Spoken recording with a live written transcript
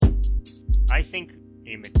I think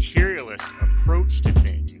a materialist approach to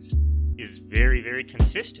things is very, very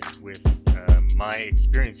consistent with my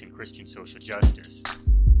experience in Christian social justice.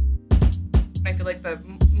 I feel like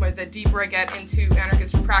the deeper I get into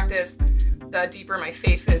anarchist practice, the deeper my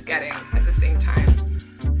faith is getting at the same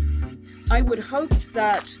time. I would hope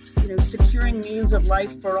that, securing means of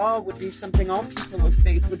life for all would be something all people of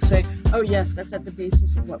faith would say, oh yes, that's at the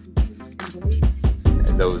basis of what we believe.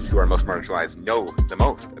 And those who are most marginalized know the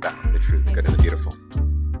most about the truth, the good, and the beautiful.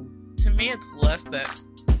 To me, it's less that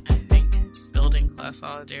I think building class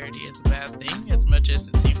solidarity is a bad thing, as much as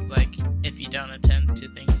it seems like if you don't attend to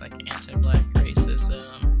things like anti-Black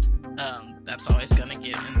racism, that's always going to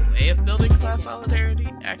get in the way of building class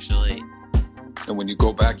solidarity, actually. And when you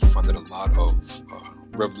go back, you find that a lot of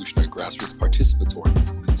revolutionary grassroots participatory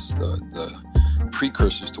movements, the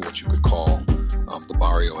precursors to what you could call the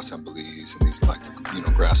barrio assemblies and these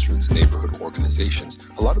grassroots neighborhood organizations,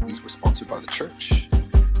 a lot of these were sponsored by the church.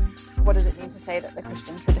 What does it mean to say that the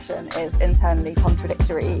Christian tradition is internally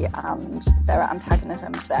contradictory and there are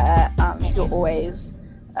antagonisms there and you're always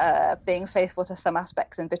being faithful to some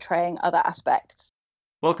aspects and betraying other aspects?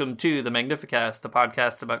 Welcome to the Magnificast, a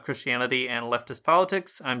podcast about Christianity and leftist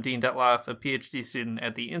politics. I'm Dean Detloff, a PhD student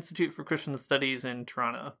at the Institute for Christian Studies in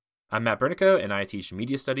Toronto. I'm Matt Bernico, and I teach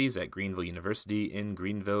media studies at Greenville University in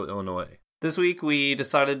Greenville, Illinois. This week, we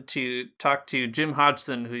decided to talk to Jim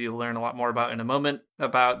Hodgson, who you'll learn a lot more about in a moment,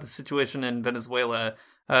 about the situation in Venezuela.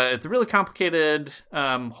 It's a really complicated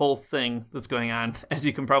whole thing that's going on, as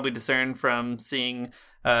you can probably discern from seeing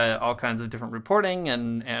all kinds of different reporting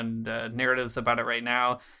and narratives about it right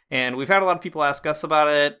now. And we've had a lot of people ask us about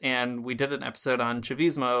it, and we did an episode on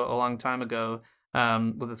Chavismo a long time ago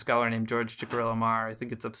with a scholar named George Chicarilla-Mar. I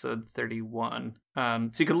think it's episode 31. So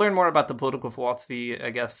you could learn more about the political philosophy, I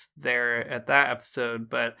guess, there at that episode.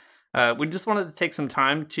 But we just wanted to take some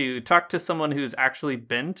time to talk to someone who's actually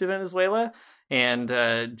been to Venezuela. And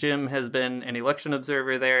Jim has been an election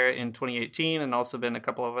observer there in 2018 and also been a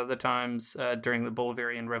couple of other times during the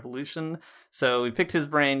Bolivarian Revolution. So we picked his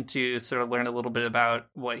brain to sort of learn a little bit about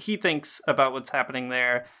what he thinks about what's happening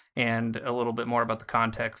there and a little bit more about the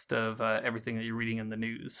context of everything that you're reading in the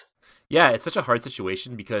news. Yeah, it's such a hard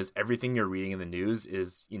situation because everything you're reading in the news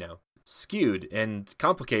is, skewed and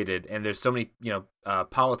complicated. And there's so many,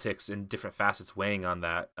 politics and different facets weighing on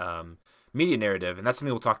that media narrative, and that's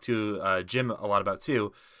something we'll talk to Jim a lot about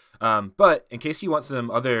too. But in case you want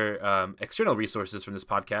some other external resources from this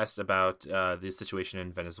podcast about the situation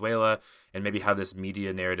in Venezuela and maybe how this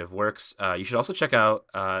media narrative works, you should also check out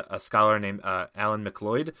a scholar named Alan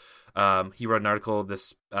McLeod. He wrote an article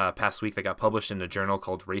this past week that got published in a journal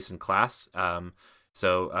called Race and Class.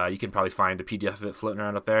 So you can probably find a PDF of it floating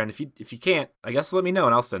around up there. And if you can't, I guess let me know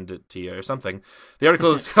and I'll send it to you or something. The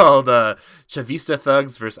article is called Chavista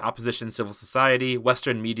Thugs versus Opposition Civil Society,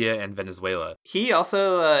 Western Media, and Venezuela. He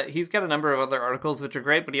also, he's got a number of other articles which are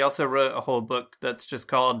great, but he also wrote a whole book that's just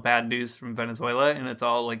called Bad News from Venezuela. And it's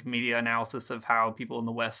all like media analysis of how people in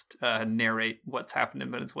the West narrate what's happened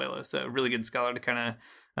in Venezuela. So a really good scholar to kind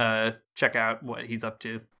of check out what he's up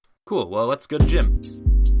to. Cool. Well, let's go to Jim.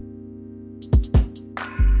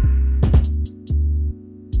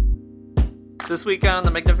 This week on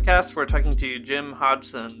the Magnificast, we're talking to Jim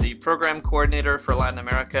Hodgson, the program coordinator for Latin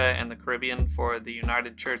America and the Caribbean for the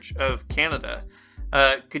United Church of Canada.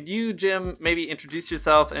 Could you, Jim, maybe introduce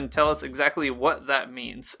yourself and tell us exactly what that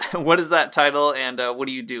means? What is that title, and what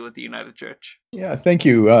do you do with the United Church? Yeah, thank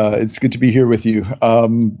you. It's good to be here with you.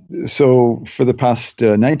 So for the past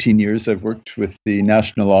 19 years, I've worked with the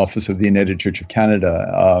National Office of the United Church of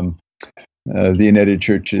Canada. The United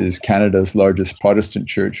Church is Canada's largest Protestant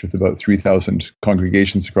church with about 3,000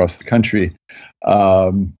 congregations across the country.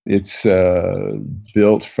 It's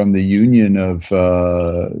built from the union of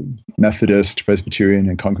Methodist, Presbyterian,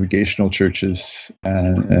 and Congregational churches,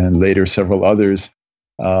 and later several others,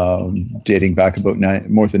 dating back about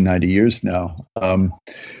more than 90 years now.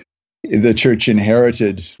 The church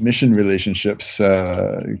inherited mission relationships,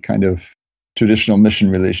 kind of traditional mission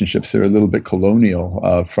relationships. They're a little bit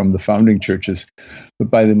colonial from the founding churches.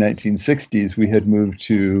 But by the 1960s, we had moved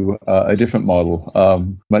to a different model,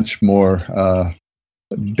 much more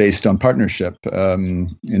based on partnership,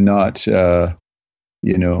 and not, old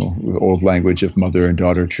language of mother and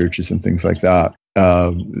daughter churches and things like that.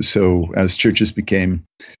 So as churches became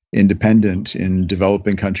independent in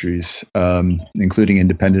developing countries, including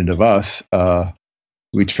independent of us,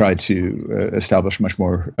 we try to establish much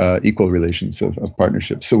more equal relations of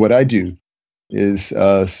partnership. So what I do is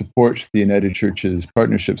support the United Church's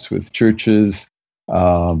partnerships with churches,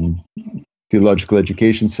 theological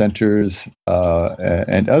education centers,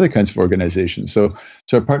 and other kinds of organizations. So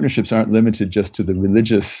our partnerships aren't limited just to the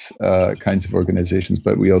religious kinds of organizations,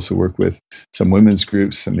 but we also work with some women's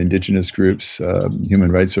groups, some indigenous groups,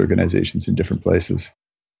 human rights organizations in different places.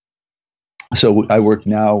 So I work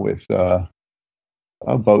now with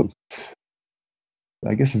about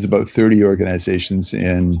 30 organizations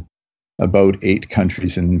in about 8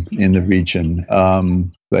 countries in the region.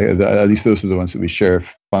 At least those are the ones that we share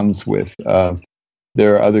funds with.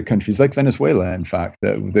 There are other countries like Venezuela, in fact,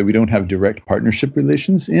 that we don't have direct partnership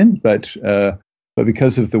relations in, but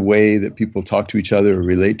because of the way that people talk to each other or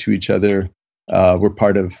relate to each other, we're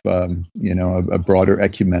part of a broader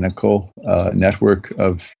ecumenical network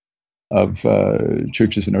of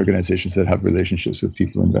churches and organizations that have relationships with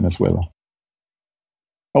people in Venezuela.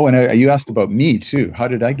 Oh, and you asked about me too. How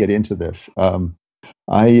did I get into this?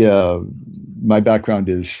 My background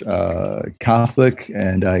is Catholic,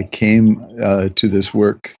 and I came to this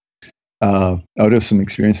work out of some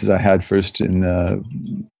experiences I had first in the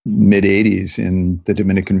mid '80s in the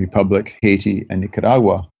Dominican Republic, Haiti, and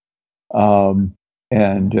Nicaragua. My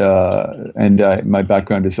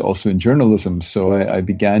background is also in journalism, so I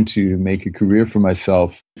began to make a career for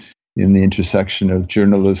myself in the intersection of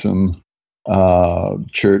journalism,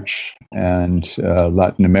 church, and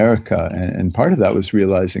Latin America. And part of that was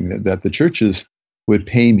realizing that the churches would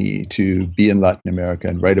pay me to be in Latin America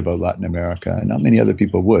and write about Latin America, and not many other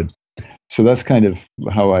people would. So that's kind of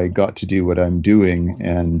how I got to do what I'm doing.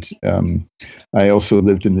 And I also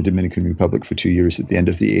lived in the Dominican Republic for 2 years at the end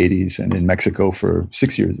of the 80s, and in Mexico for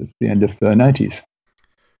 6 years at the end of the 90s.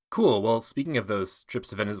 Cool. Well, speaking of those trips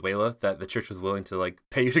to Venezuela that the church was willing to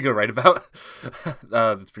pay you to go write about,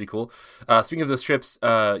 that's pretty cool. Speaking of those trips,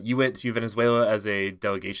 you went to Venezuela as a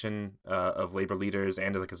delegation of labor leaders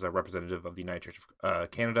and as a representative of the United Church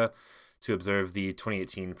of Canada to observe the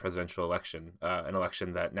 2018 presidential election, an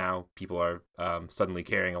election that now people are suddenly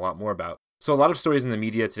caring a lot more about. So a lot of stories in the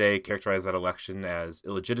media today characterize that election as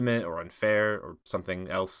illegitimate or unfair or something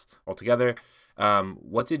else altogether.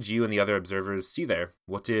 What did you and the other observers see there?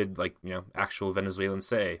 What did actual Venezuelans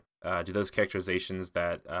say? Do those characterizations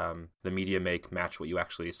that the media make match what you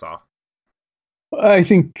actually saw? I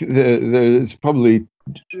think there's probably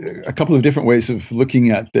a couple of different ways of looking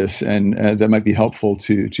at this, and that might be helpful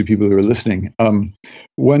to people who are listening.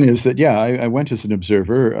 One is that, I went as an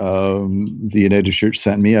observer. The United Church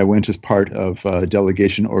sent me. I went as part of a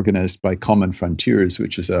delegation organized by Common Frontiers,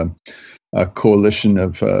 which is a coalition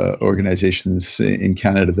of organizations in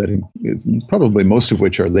Canada that probably most of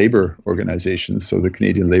which are labor organizations. So the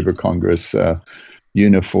Canadian Labour Congress,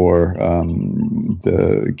 Unifor,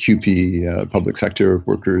 the QP, public sector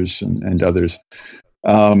workers, and others.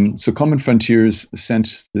 So Common Frontiers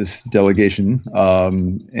sent this delegation,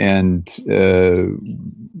 and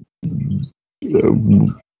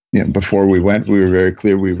before we went, we were very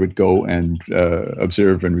clear we would go and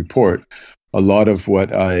observe and report. A lot of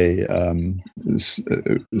what I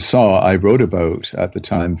saw, I wrote about at the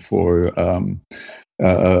time for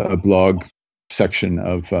a blog section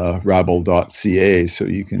of rabble.ca, so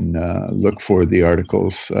you can look for the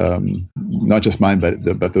articles, not just mine,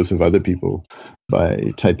 but those of other people,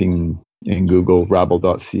 by typing in Google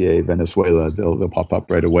rabble.ca Venezuela. They'll pop up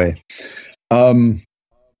right away.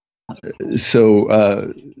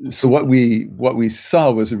 So what we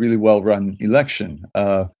saw was a really well-run election.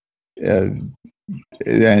 This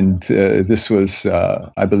was,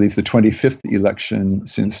 I believe, the 25th election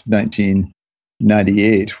since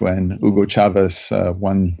 1998, when Hugo Chavez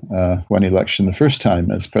won election the first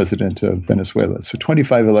time as president of Venezuela. So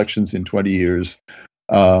 25 elections in 20 years.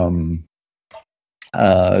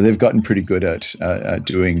 They've gotten pretty good at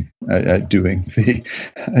doing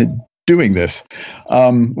this.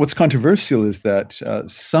 What's controversial is that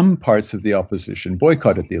some parts of the opposition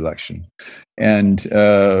boycotted the election, and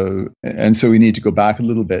so we need to go back a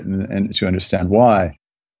little bit and to understand why.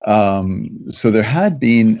 So there had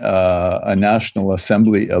been a National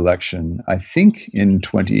Assembly election, I think in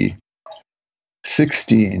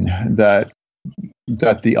 2016, that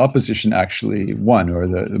the opposition actually won, or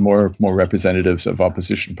the more representatives of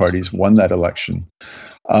opposition parties won that election.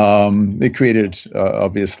 They created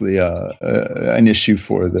obviously an issue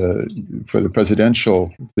for the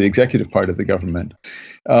executive part of the government.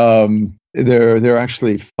 There are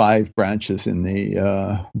actually 5 branches in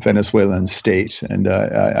the Venezuelan state, and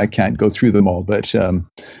I can't go through them all, but in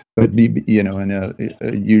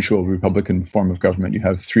a usual Republican form of government, you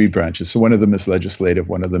have 3 branches. So one of them is legislative,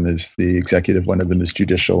 one of them is the executive, one of them is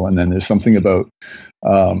judicial, and then there's something about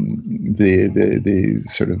the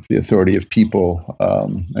sort of the authority of people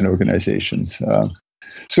and organizations.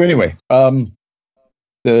 So anyway,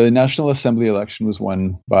 the National Assembly election was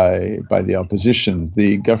won by the opposition.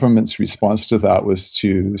 The government's response to that was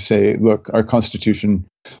to say, look, our constitution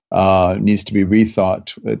needs to be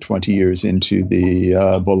rethought 20 years into the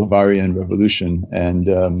Bolivarian Revolution, and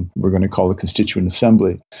we're going to call a Constituent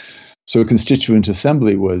Assembly. So a Constituent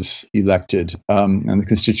Assembly was elected, and the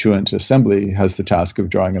Constituent Assembly has the task of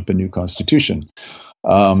drawing up a new constitution.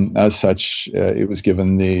 As such, it was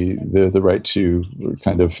given the right to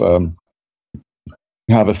kind of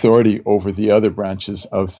have authority over the other branches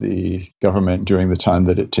of the government during the time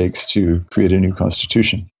that it takes to create a new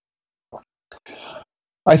constitution.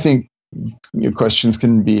 I think questions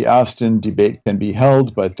can be asked and debate can be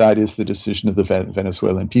held, but that is the decision of the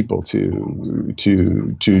Venezuelan people to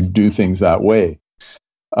do things that way.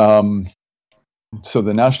 So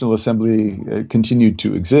the National Assembly continued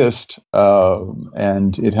to exist,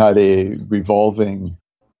 and it had a revolving,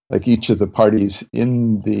 like each of the parties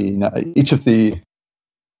each of the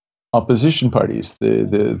opposition parties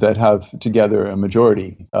that have together a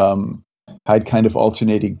majority had kind of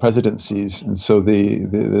alternating presidencies, and so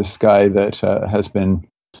this guy that has been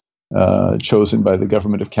chosen by the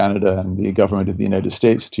government of Canada and the government of the United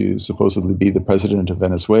States to supposedly be the president of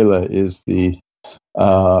Venezuela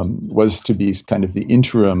was to be kind of the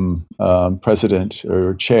interim president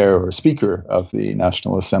or chair or speaker of the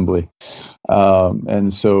National Assembly.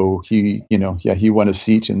 And so he won a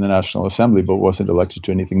seat in the National Assembly, but wasn't elected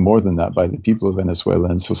to anything more than that by the people of Venezuela.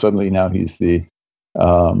 And so suddenly now he's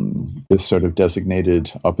this sort of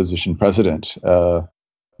designated opposition president.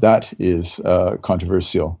 That is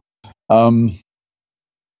controversial.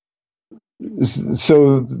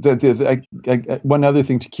 So one other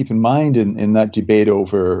thing to keep in mind in that debate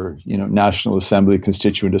over National Assembly,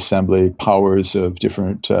 Constituent Assembly, powers of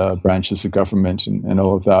different branches of government and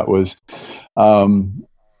all of that was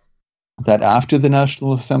that after the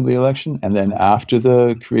National Assembly election and then after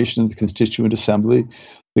the creation of the Constituent Assembly,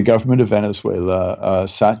 the government of Venezuela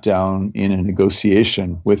sat down in a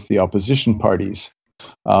negotiation with the opposition parties.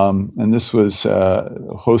 And this was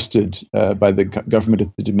hosted by the government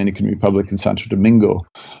of the Dominican Republic in Santo Domingo,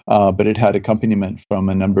 but it had accompaniment from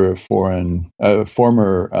a number of former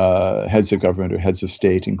heads of government or heads of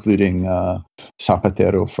state, including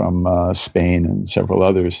Zapatero from Spain and several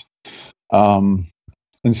others.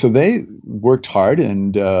 And so they worked hard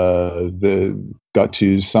and got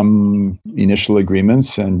to some initial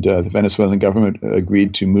agreements, and the Venezuelan government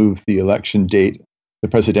agreed to move the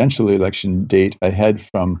presidential election date ahead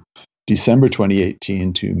from December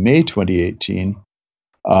 2018 to May 2018,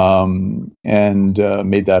 and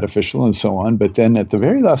made that official and so on. But then at the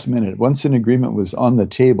very last minute, once an agreement was on the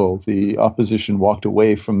table, the opposition walked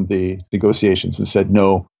away from the negotiations and said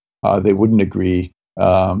no, they wouldn't agree.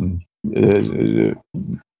 They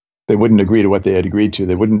wouldn't agree to what they had agreed to.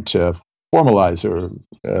 They wouldn't formalize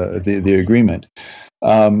the agreement.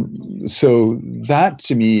 So that,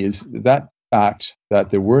 to me, is that fact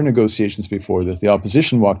that there were negotiations before that the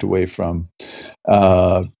opposition walked away from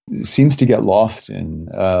seems to get lost in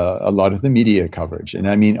a lot of the media coverage. And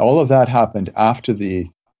I mean, all of that happened after the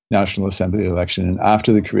National Assembly election and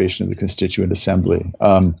after the creation of the Constituent Assembly.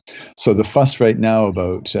 So the fuss right now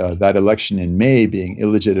about that election in May being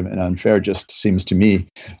illegitimate and unfair just seems to me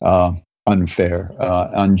unfair,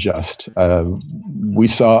 unjust. We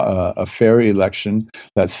saw a fair election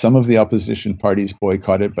that some of the opposition parties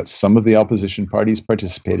boycotted, but some of the opposition parties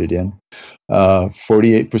participated in.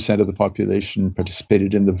 48% of the population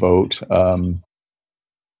participated in the vote.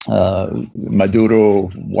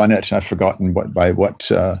 Maduro won it. I've forgotten by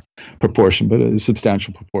what proportion, but a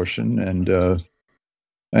substantial proportion, and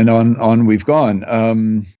on we've gone.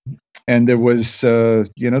 And there was,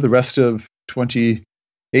 the rest of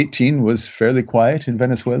 2018 was fairly quiet in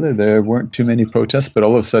Venezuela. There weren't too many protests, but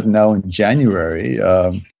all of a sudden now in January,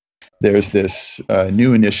 there's this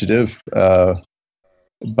new initiative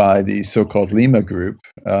by the so-called Lima group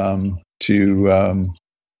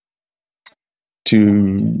to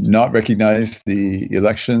not recognize the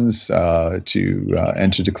elections, and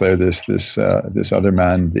to declare this other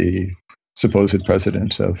man the supposed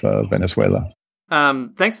president of Venezuela.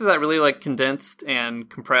 Thanks for that really condensed and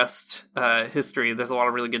compressed history. There's a lot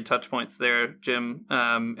of really good touch points there, Jim.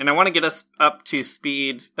 And I want to get us up to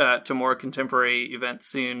speed to more contemporary events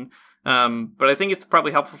soon. But I think it's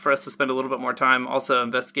probably helpful for us to spend a little bit more time also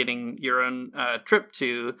investigating your own trip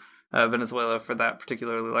to Venezuela for that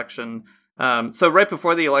particular election. So right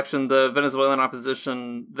before the election, the Venezuelan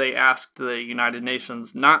opposition, they asked the United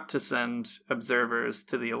Nations not to send observers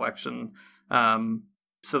to the election,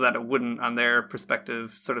 so that it wouldn't, on their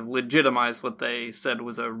perspective, sort of legitimize what they said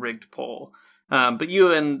was a rigged poll. But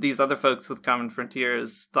you and these other folks with Common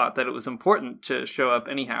Frontiers thought that it was important to show up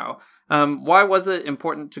anyhow. Why was it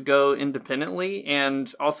important to go independently?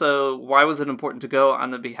 And also, why was it important to go on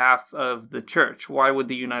the behalf of the church? Why would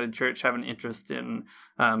the United Church have an interest in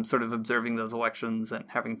sort of observing those elections and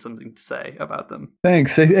having something to say about them?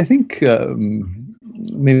 Thanks. I think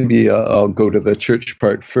maybe I'll go to the church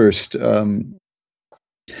part first.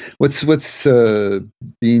 What's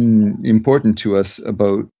been important to us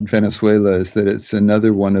about Venezuela is that it's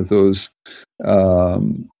another one of those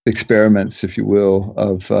experiments, if you will,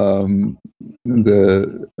 of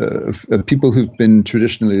of people who've been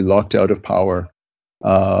traditionally locked out of power,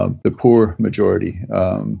 the poor majority,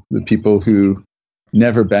 the people who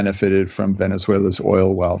never benefited from Venezuela's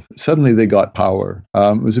oil wealth. Suddenly they got power.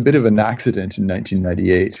 It was a bit of an accident in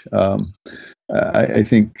 1998. I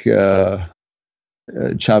think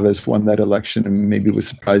Chavez won that election and maybe was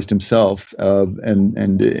surprised himself, and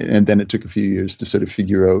then it took a few years to sort of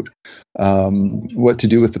figure out what to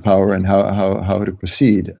do with the power and how to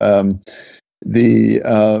proceed. Meanwhile,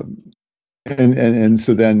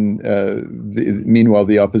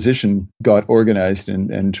 the opposition got organized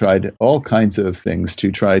and tried all kinds of things to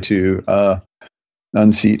try to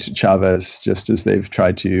unseat Chavez, just as they've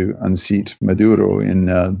tried to unseat Maduro in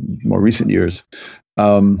more recent years.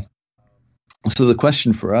 So the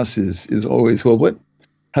question for us is always, well,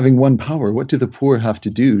 having won power, what do the poor have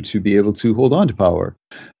to do to be able to hold on to power?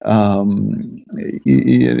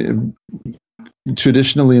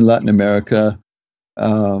 Traditionally in Latin America,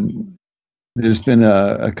 there's been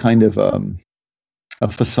a kind of a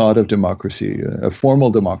facade of democracy, a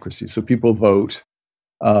formal democracy. So people vote,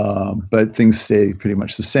 but things stay pretty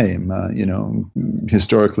much the same.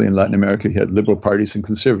 Historically in Latin America, you had liberal parties and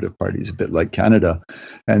conservative parties, a bit like Canada,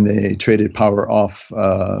 and they traded power off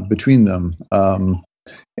between them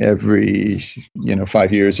every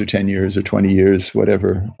 5 years or 10 years or 20 years,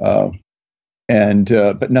 whatever.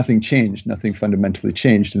 But nothing changed. Nothing fundamentally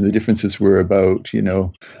changed, and the differences were about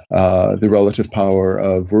the relative power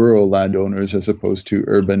of rural landowners as opposed to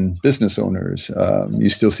urban business owners. You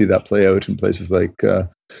still see that play out in places like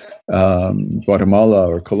Guatemala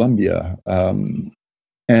or Colombia,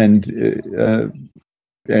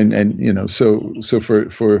 so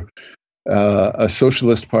for a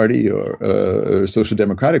socialist party or a social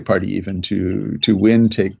democratic party even to win,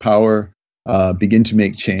 take power, begin to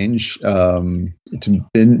make change, to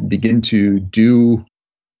begin to do,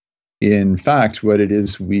 in fact, what it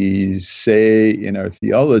is we say in our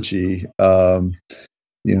theology,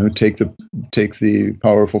 take the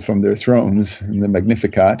powerful from their thrones in the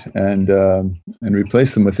Magnificat and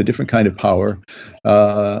replace them with a different kind of power,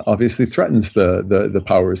 obviously threatens the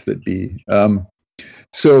powers that be.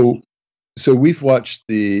 So we've watched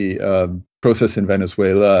the process in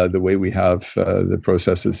Venezuela the way we have the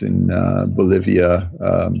processes in Bolivia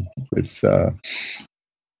with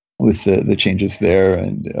the changes there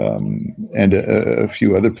and a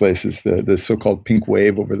few other places, the so-called pink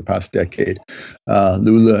wave over the past decade,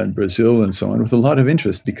 Lula in Brazil and so on, with a lot of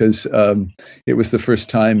interest because it was the first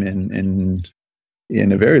time in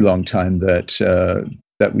a very long time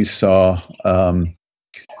that we saw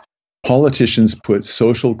politicians put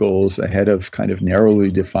social goals ahead of kind of narrowly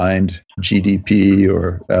defined GDP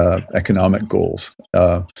or economic goals.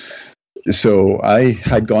 So I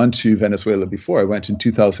had gone to Venezuela before. I went in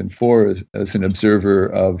 2004 as an observer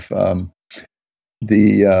of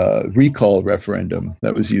the recall referendum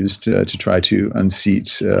that was used to try to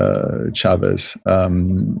unseat Chavez.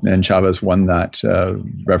 And Chavez won that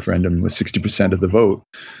referendum with 60% of the vote.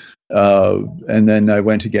 And then I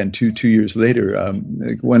went again two years later.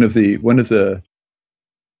 One of the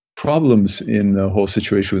problems in the whole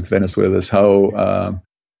situation with Venezuela is how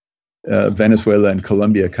Venezuela and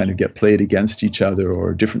Colombia kind of get played against each other,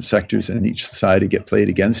 or different sectors in each society get played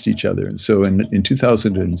against each other. And so in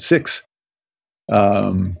 2006,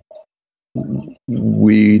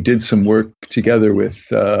 we did some work together with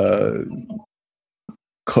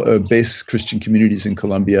base Christian communities in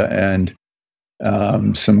Colombia and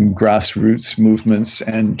some grassroots movements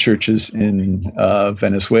and churches in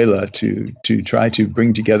Venezuela to try to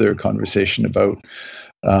bring together a conversation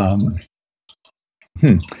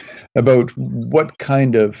about what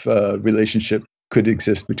kind of relationship could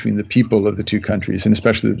exist between the people of the two countries, and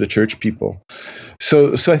especially the church people.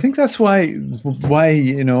 So I think that's why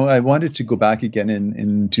I wanted to go back again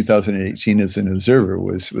in 2018 as an observer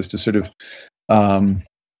was to sort of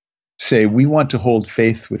say we want to hold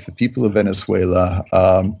faith with the people of Venezuela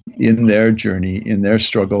in their journey, in their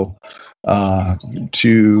struggle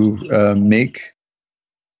to make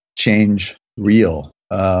change real.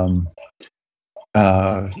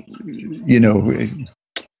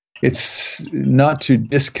 it's not to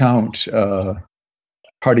discount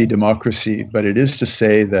party democracy, but it is to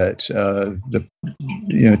say that the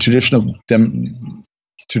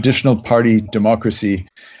traditional party democracy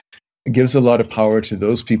gives a lot of power to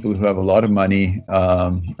those people who have a lot of money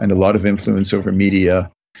and a lot of influence over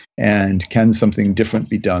media. And can something different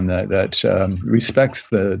be done that respects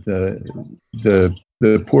the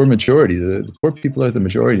poor majority? The poor people are the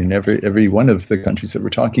majority in every one of the countries that we're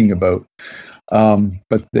talking about,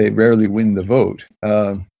 but they rarely win the vote.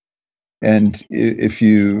 And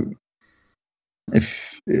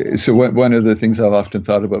so one of the things I've often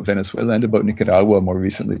thought about Venezuela and about Nicaragua more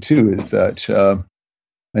recently too is that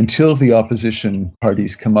until the opposition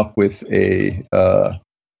parties come up with a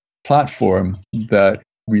platform that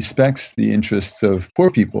respects the interests of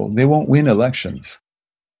poor people, they won't win elections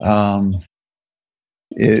that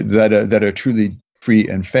are truly free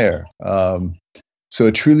and fair. So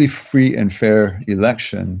a truly free and fair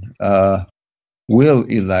election will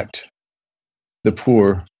elect the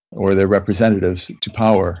poor or their representatives to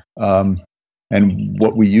power. And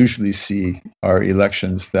what we usually see are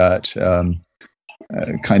elections that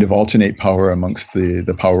kind of alternate power amongst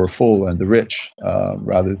the powerful and the rich,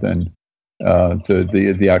 rather than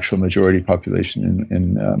the actual majority population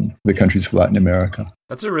in the countries of Latin America.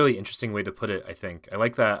 That's a really interesting way to put it, I think. I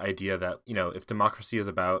like that idea that, if democracy is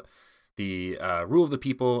about the rule of the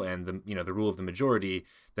people and the rule of the majority,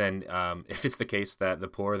 then if it's the case that the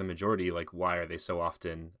poor are the majority, like, why are they so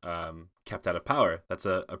often kept out of power? That's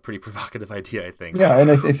a pretty provocative idea, I think. Yeah,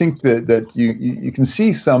 and I think that you can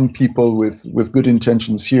see some people with good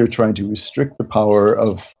intentions here trying to restrict the power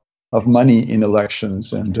of money in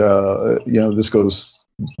elections, and this goes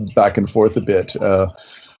back and forth a bit.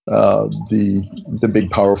 The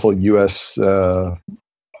big powerful U.S.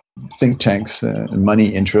 think tanks and money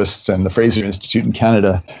interests and the Fraser Institute in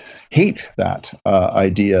Canada hate that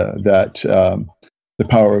idea that the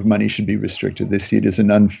power of money should be restricted. They see it as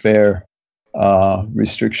an unfair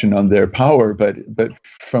restriction on their power. But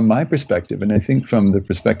from my perspective, and I think from the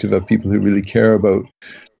perspective of people who really care about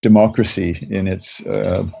democracy in its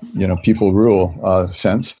people rule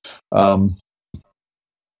sense,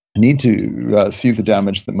 need to see the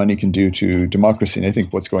damage that money can do to democracy. And I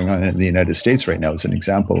think what's going on in the United States right now is an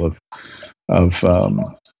example of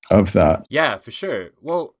that. Yeah, for sure.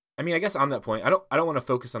 Well, I mean, I guess on that point, I don't want to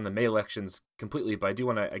focus on the May elections completely, but I do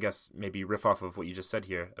want to, I guess, maybe riff off of what you just said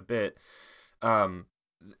here a bit.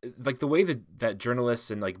 Like the way that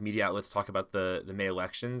journalists and like media outlets talk about the May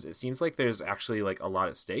elections, it seems like there's actually like a lot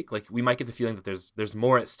at stake. Like we might get the feeling that there's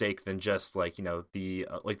more at stake than just like the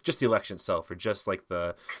just the election itself, or just like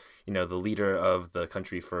the the leader of the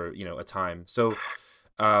country for a time. So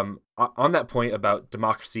on that point about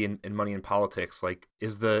democracy and money in politics, like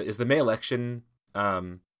is the May election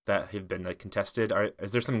that have been like contested,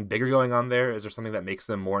 is there something bigger going on there? Is there something that makes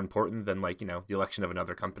them more important than like the election of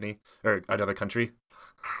another company or another country?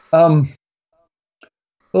 Well,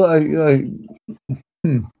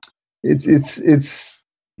 it's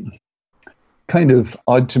kind of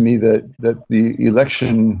odd to me that the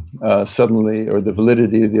election suddenly, or the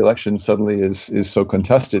validity of the election suddenly is so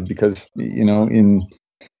contested, because in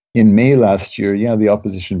May last year, the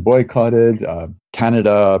opposition boycotted.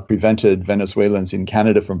 Canada prevented Venezuelans in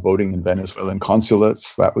Canada from voting in Venezuelan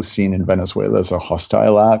consulates. That was seen in Venezuela as a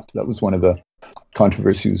hostile act. That was one of the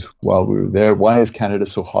controversies while we were there. Why is Canada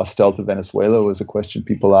so hostile to Venezuela was a question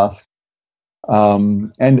people asked.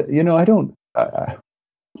 And I don't.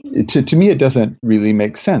 To me, it doesn't really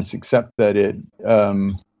make sense, except that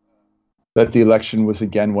that the election was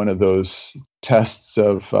again one of those tests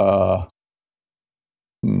of.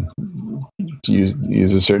 To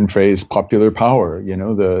use a certain phrase, popular power.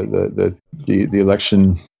 The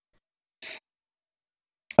election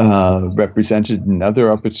represented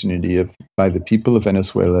another opportunity by the people of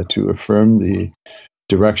Venezuela to affirm the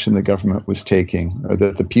direction the government was taking, or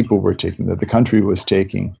that the people were taking, that the country was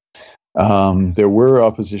taking. There were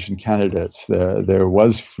opposition candidates. There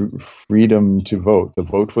was freedom to vote. The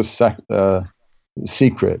vote was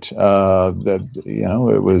secret.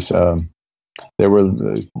 It was. There were,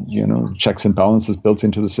 checks and balances built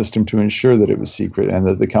into the system to ensure that it was secret and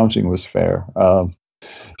that the counting was fair.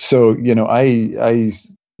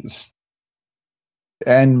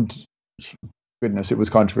 And goodness, it was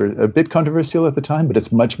a bit controversial at the time, but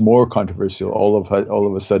it's much more controversial all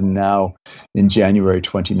of a sudden now in January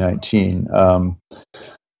 2019.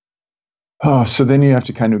 So then you have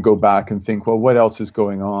to kind of go back and think, well, what else is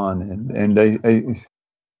going on? And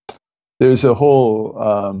there's a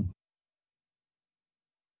whole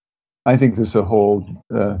I think there's a whole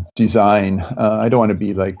design. I don't want to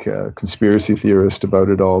be like a conspiracy theorist about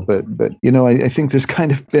it all, but I think there's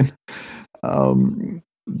kind of been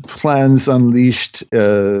plans unleashed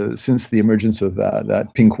since the emergence of that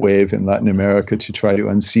pink wave in Latin America to try to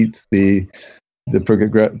unseat the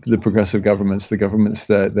progressive governments, the governments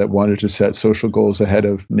that wanted to set social goals ahead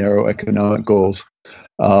of narrow economic goals.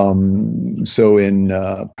 So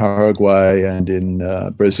in Paraguay and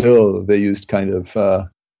in Brazil, they used kind of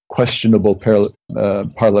questionable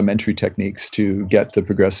parliamentary techniques to get the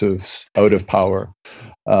progressives out of power.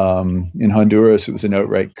 In Honduras, it was an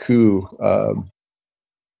outright coup.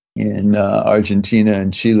 In Argentina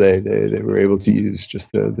and Chile, they were able to use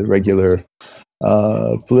just the regular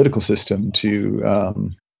political system to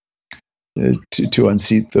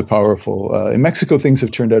unseat the powerful. In Mexico, things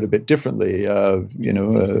have turned out a bit differently. A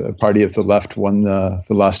party of the left won the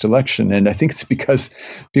last election, and I think it's because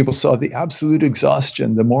people saw the absolute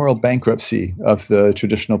exhaustion, the moral bankruptcy of the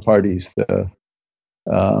traditional parties, the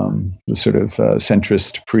sort of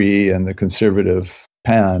centrist PRI and the conservative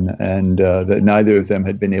PAN, and that neither of them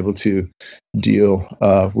had been able to deal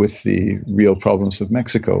with the real problems of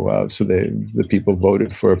Mexico. So the people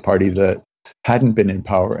voted for a party that hadn't been in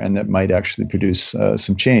power and that might actually produce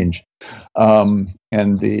some change. And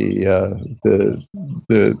the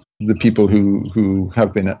people who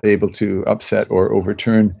have been able to upset or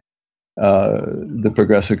overturn the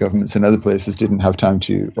progressive governments in other places didn't have time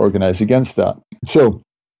to organize against that. So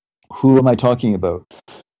who am I talking about?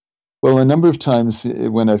 Well, a number of times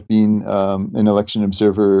when I've been an election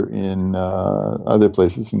observer in other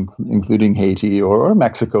places, including Haiti or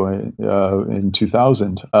Mexico in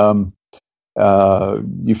 2000,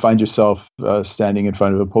 you find yourself standing in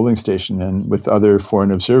front of a polling station and with other foreign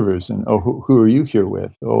observers. And, who are you here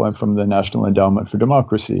with? Oh, I'm from the National Endowment for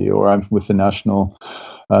Democracy, or I'm with the National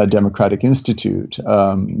Democratic Institute,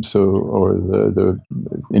 or the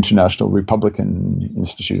International Republican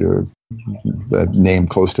Institute, or the name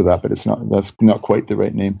close to that, but that's not quite the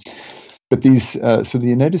right name. But so the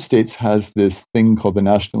United States has this thing called the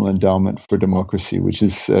National Endowment for Democracy, which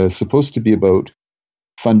is supposed to be about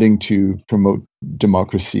funding to promote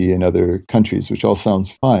democracy in other countries, which all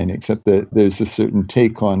sounds fine, except that there's a certain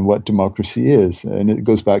take on what democracy is. And it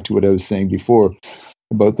goes back to what I was saying before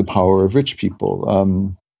about the power of rich people.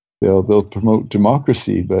 They'll promote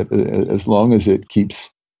democracy, but as long as it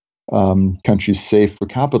keeps countries safe for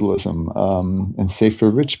capitalism and safe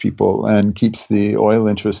for rich people and keeps the oil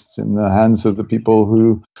interests in the hands of the people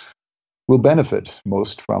who will benefit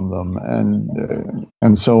most from them,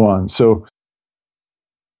 and so on. So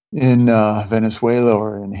in Venezuela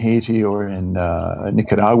or in Haiti or in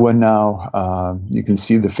Nicaragua now, you can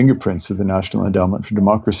see the fingerprints of the National Endowment for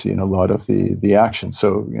Democracy in a lot of the action.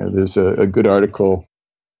 So there's a good article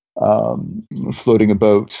floating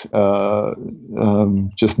about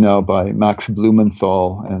just now by Max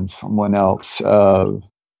Blumenthal and someone else,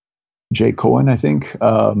 Jay Cohen, I think,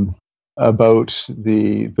 about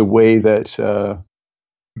the way that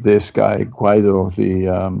this guy Guaido,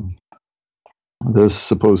 the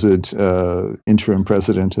supposed interim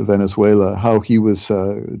president of Venezuela, how he was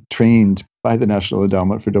trained by the National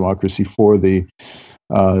Endowment for Democracy for the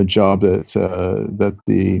job that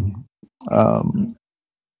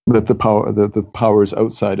the powers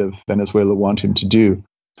outside of Venezuela want him to do.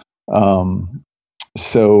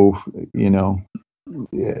 So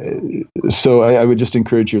I would just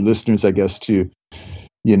encourage your listeners, I guess, to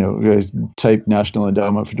type National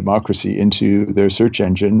Endowment for Democracy into their search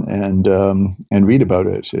engine and read about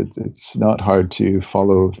it. It's not hard to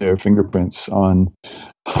follow their fingerprints on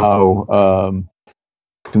how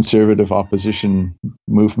conservative opposition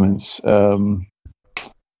movements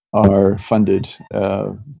are funded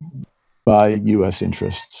by U.S.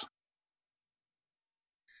 interests.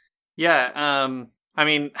 Yeah, I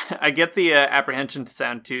mean, I get the apprehension to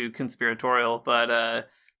sound too conspiratorial, but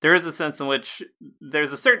there is a sense in which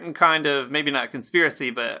there's a certain kind of, maybe not conspiracy,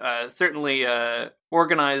 but certainly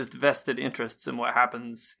organized vested interests in what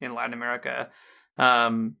happens in Latin America.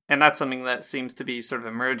 And that's something that seems to be sort of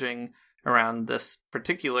emerging around this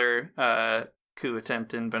particular coup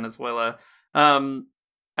attempt in Venezuela.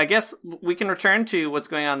 I guess we can return to what's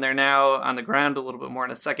going on there now on the ground a little bit more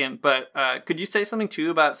in a second, but could you say something too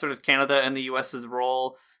about sort of Canada and the US's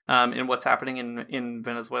role in what's happening in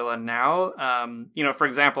Venezuela now? For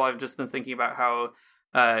example, I've just been thinking about how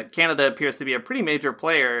Canada appears to be a pretty major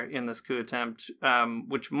player in this coup attempt,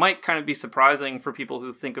 which might kind of be surprising for people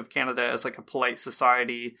who think of Canada as like a polite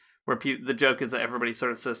society where the joke is that everybody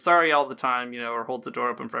sort of says sorry all the time, or holds the door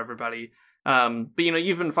open for everybody. But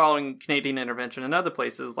you've been following Canadian intervention in other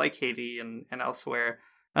places like Haiti and elsewhere.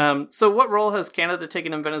 So what role has Canada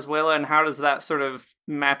taken in Venezuela, and how does that sort of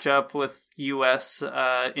match up with U.S.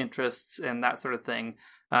 Interests and that sort of thing?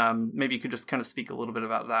 Maybe you could just kind of speak a little bit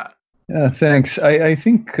about that. Yeah, thanks. I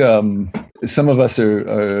think some of us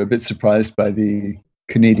are a bit surprised by the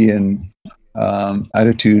Canadian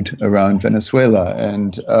attitude around Venezuela,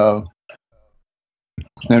 and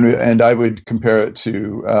I would compare it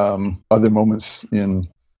to other moments in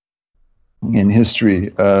history.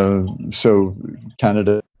 So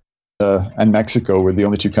Canada and Mexico were the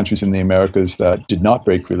only two countries in the Americas that did not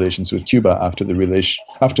break relations with Cuba after the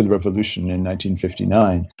revolution in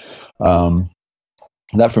 1959.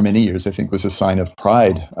 That for many years, I think, was a sign of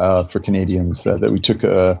pride for Canadians that we took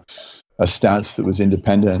a stance that was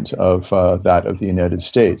independent of that of the United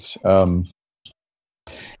States.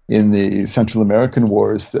 In the Central American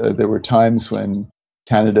wars, there were times when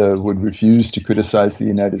Canada would refuse to criticize the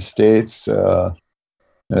United States.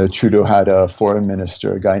 Trudeau had a foreign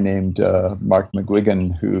minister, a guy named Mark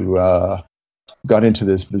McGuigan, who got into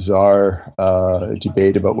this bizarre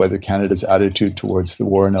debate about whether Canada's attitude towards the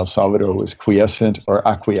war in El Salvador was quiescent or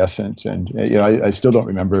acquiescent. And I still don't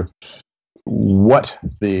remember what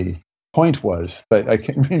the point was, but I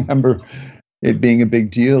can remember it being a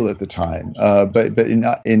big deal at the time. But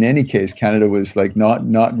in any case, Canada was like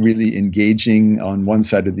not really engaging on one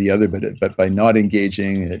side or the other, but by not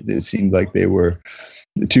engaging, it seemed like they were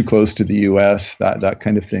too close to the U.S., that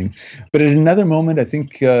kind of thing. But at another moment, I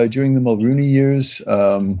think during the Mulrooney years,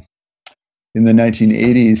 in the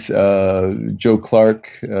 1980s, Joe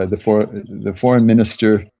Clark, the foreign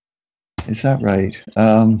minister, is that right?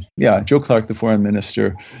 Yeah, Joe Clark, the foreign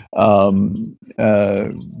minister,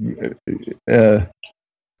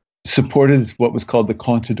 supported what was called the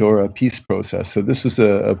Contadora peace process. So this was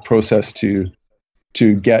a process to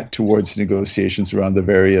get towards negotiations around the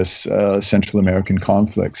various Central American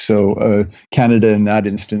conflicts. So Canada, in that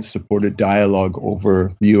instance, supported dialogue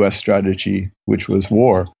over the U.S. strategy, which was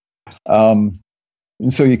war. And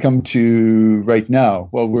so you come to right now.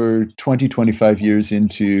 Well, we're 25 years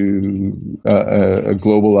into a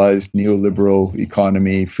globalized neoliberal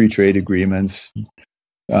economy, free trade agreements,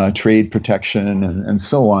 trade protection, and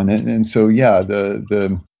so on. And so, yeah,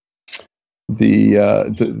 the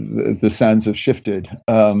sands have shifted.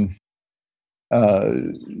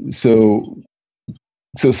 So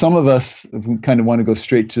some of us kind of want to go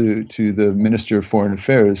straight to the Minister of Foreign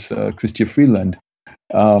Affairs, Chrystia Freeland,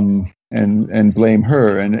 and blame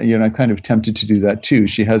her. And I'm kind of tempted to do that too.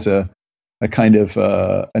 She has a kind of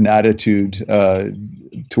an attitude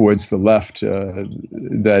towards the left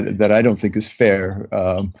that I don't think is fair.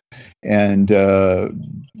 And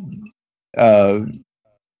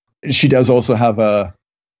she does also have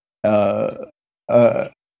an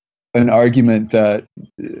argument that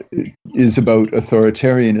is about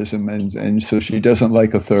authoritarianism, and so she doesn't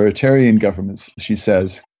like authoritarian governments, she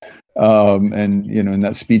says. And in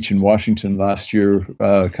that speech in Washington last year,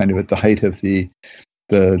 kind of at the height of the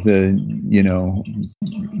new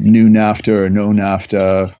NAFTA or no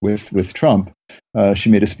NAFTA with Trump, she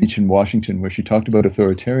made a speech in Washington where she talked about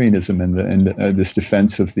authoritarianism and this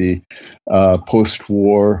defense of the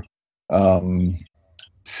post-war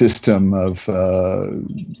system of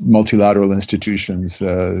multilateral institutions,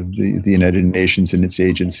 the United Nations and its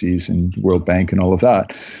agencies and World Bank and all of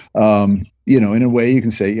that. In a way you can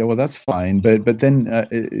say, yeah, well, that's fine. But then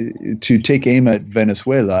to take aim at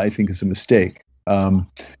Venezuela, I think is a mistake. But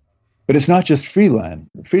it's not just Freeland.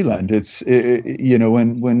 It's,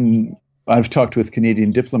 when I've talked with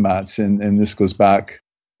Canadian diplomats, and this goes back,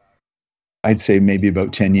 I'd say maybe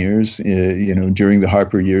about 10 years, during the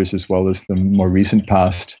Harper years as well as the more recent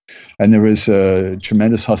past. And there was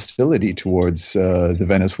tremendous hostility towards the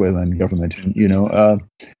Venezuelan government, and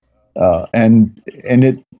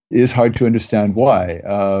it is hard to understand why.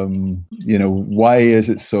 Why is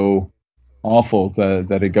it so awful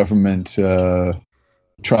that a government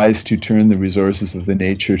tries to turn the resources of the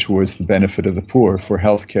nature towards the benefit of the poor, for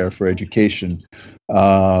healthcare, for education?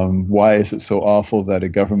 Why is it so awful that a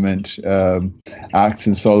government acts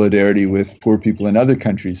in solidarity with poor people in other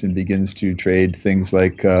countries and begins to trade things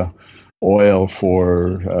like oil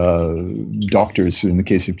for doctors, in the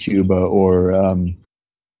case of Cuba, or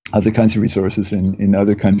other kinds of resources in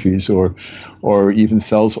other countries, or even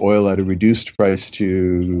sells oil at a reduced price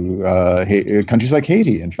to countries like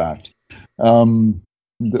Haiti, in fact?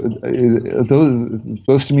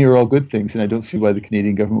 Those to me are all good things, and I don't see why the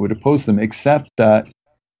Canadian government would oppose them, except that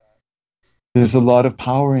there's a lot of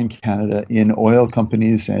power in Canada in oil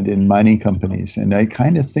companies and in mining companies. And I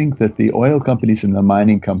kind of think that the oil companies and the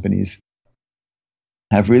mining companies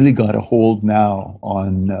have really got a hold now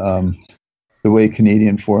on the way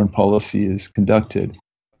Canadian foreign policy is conducted.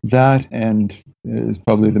 that and is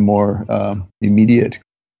probably the more immediate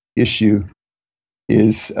issue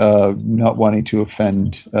is not wanting to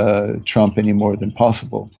offend Trump any more than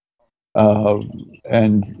possible.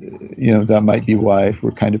 And that might be why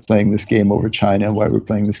we're kind of playing this game over China, why we're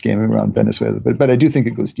playing this game around Venezuela. But I do think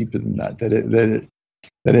it goes deeper than that.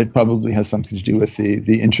 That it probably has something to do with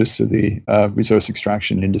the interests of the resource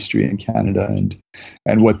extraction industry in Canada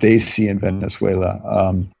and what they see in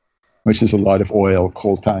Venezuela, which is a lot of oil,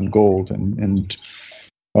 coltan, gold, and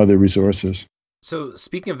other resources. So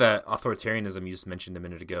speaking of that authoritarianism you just mentioned a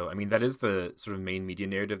minute ago, I mean, that is the sort of main media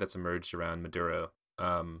narrative that's emerged around Maduro.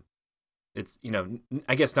 It's,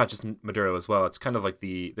 I guess not just Maduro as well. It's kind of like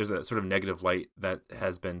there's a sort of negative light that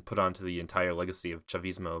has been put onto the entire legacy of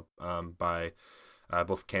Chavismo by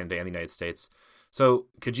both Canada and the United States. So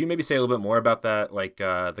could you maybe say a little bit more about that, like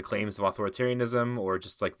the claims of authoritarianism, or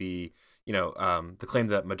just like the claim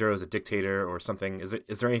that Maduro is a dictator or something? Is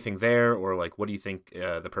there anything there, or like what do you think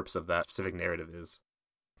the purpose of that specific narrative is?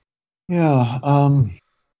 Yeah.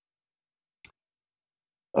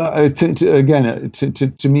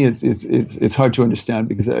 To me, it's hard to understand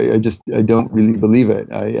because I don't really believe it.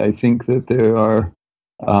 I think that there are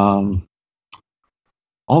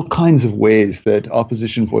all kinds of ways that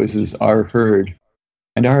opposition voices are heard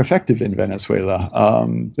and are effective in Venezuela.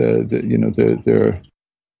 There are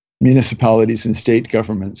municipalities and state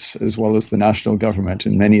governments as well as the national government,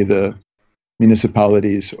 and many of the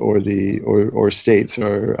municipalities or states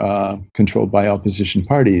are controlled by opposition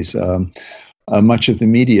parties. Much of the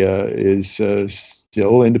media is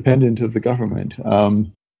still independent of the government.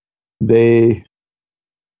 They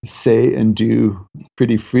say and do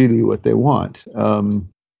pretty freely what they want.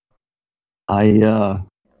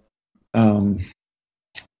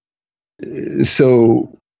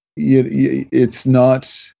 So it's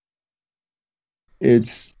not.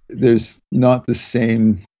 There's not the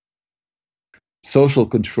same social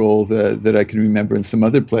control that I can remember in some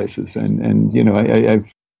other places, and I've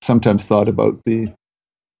sometimes thought about the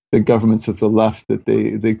governments of the left, that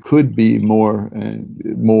they could be more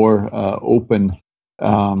open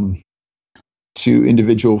to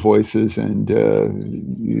individual voices and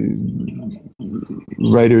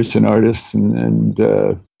writers and artists and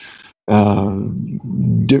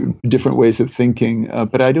different ways of thinking.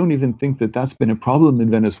 But I don't even think that that's been a problem in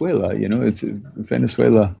Venezuela. It's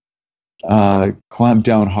Venezuela clamped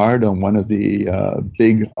down hard on one of the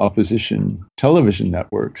big opposition television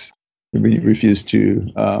networks. It refused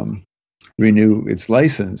to renew its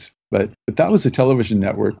license. But that was a television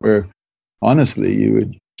network where, honestly, you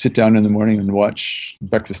would sit down in the morning and watch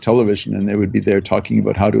breakfast television, and they would be there talking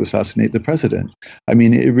about how to assassinate the president. I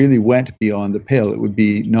mean, it really went beyond the pale. It would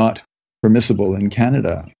be not permissible in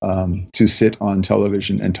Canada to sit on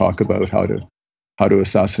television and talk about how to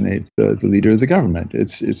assassinate the leader of the government.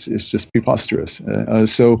 It's just preposterous.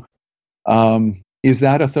 So is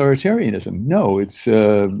that authoritarianism? No, it's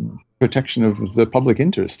protection of the public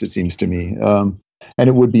interest, it seems to me. And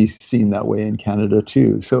it would be seen that way in Canada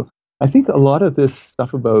too. So I think a lot of this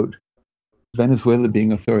stuff about Venezuela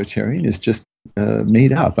being authoritarian is just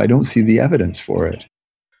made up. I don't see the evidence for it.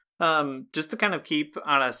 Just to kind of keep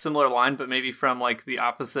on a similar line, but maybe from like the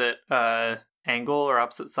opposite angle or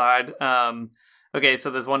opposite side. Okay, so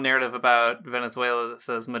there's one narrative about Venezuela that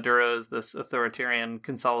says Maduro is this authoritarian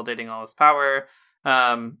consolidating all his power.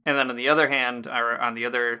 And then on the other hand, or on the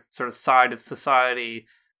other sort of side of society,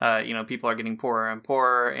 people are getting poorer and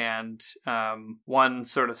poorer. And one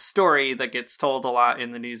sort of story that gets told a lot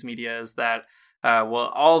in the news media is that,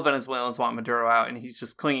 all Venezuelans want Maduro out, and he's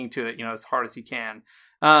just clinging to it, as hard as he can.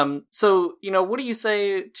 So, what do you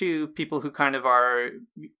say to people who kind of are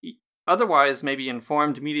otherwise maybe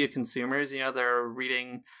informed media consumers? They're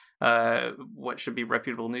reading what should be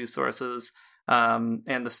reputable news sources.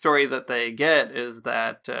 And the story that they get is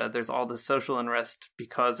that there's all this social unrest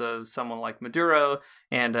because of someone like Maduro.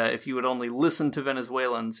 And if you would only listen to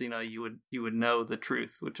Venezuelans, you would know the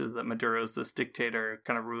truth, which is that Maduro is this dictator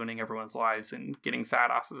kind of ruining everyone's lives and getting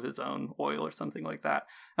fat off of his own oil or something like that.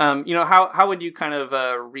 How would you kind of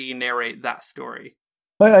re-narrate that story?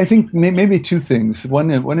 I think maybe two things.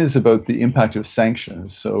 One is about the impact of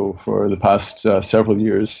sanctions. So for the past several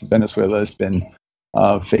years, Venezuela has been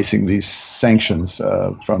facing these sanctions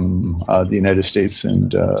from the United States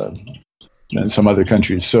and some other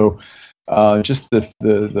countries. So just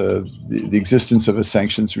the existence of a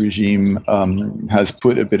sanctions regime has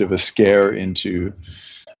put a bit of a scare into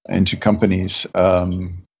companies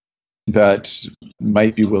that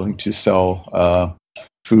might be willing to sell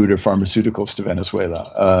food or pharmaceuticals to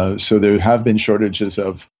Venezuela. So there have been shortages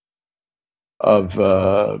of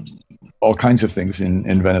all kinds of things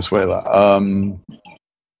in Venezuela.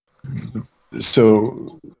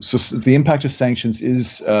 so the impact of sanctions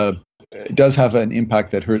does have an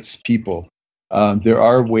impact that hurts people. There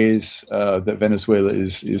are ways that Venezuela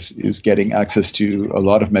is getting access to a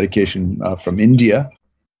lot of medication from India,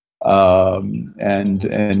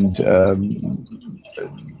 and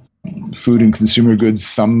food and consumer goods.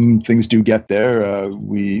 Some things do get there.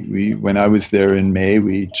 We when I was there in May,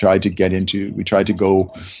 we tried to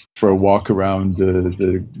go for a walk around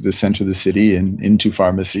the center of the city and into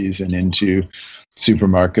pharmacies and into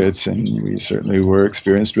supermarkets, and we certainly were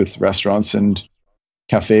experienced with restaurants and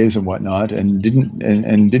cafes and whatnot, and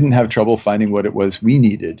didn't have trouble finding what it was we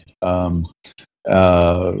needed.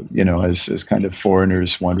 As kind of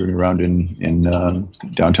foreigners wandering around in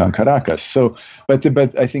downtown Caracas. So, but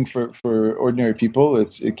I think for ordinary people,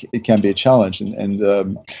 it can be a challenge, and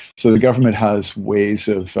so the government has ways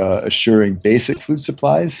of assuring basic food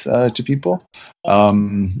supplies to people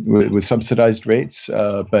with subsidized rates.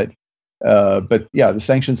 But yeah, the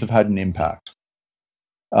sanctions have had an impact.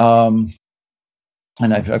 And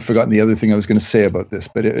I've forgotten the other thing I was going to say about this,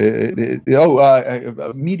 but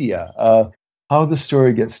media. How the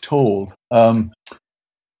story gets told. I've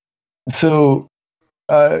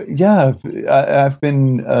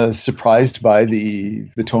been surprised by the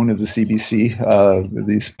tone of the CBC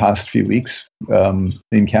these past few weeks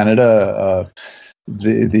in Canada.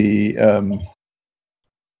 And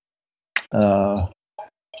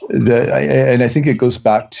I think it goes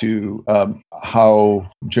back to how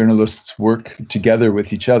journalists work together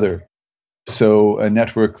with each other. So a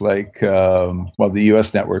network like, the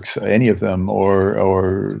U.S. networks, any of them,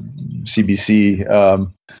 or CBC,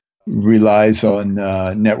 relies on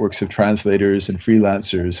networks of translators and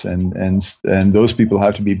freelancers, and those people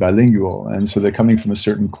have to be bilingual, and so they're coming from a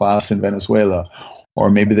certain class in Venezuela, or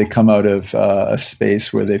maybe they come out of a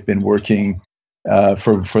space where they've been working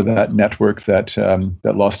for that network that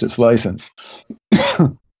lost its license,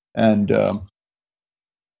 and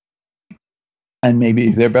maybe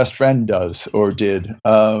their best friend does or did,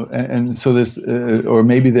 and so there's, or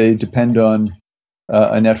maybe they depend on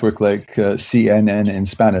a network like CNN in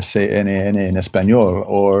Spanish, CNN in Espanol,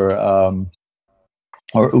 or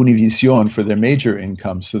Univision for their major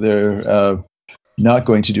income. So they're not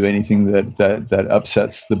going to do anything that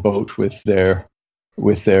upsets the boat with their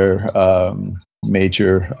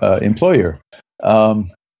major employer.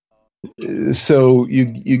 So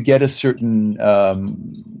you get a certain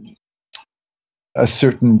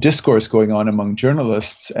discourse going on among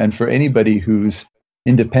journalists, and for anybody who's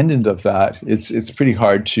independent of that, it's pretty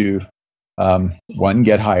hard to one,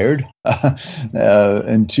 get hired,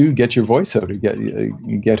 and two, get your voice out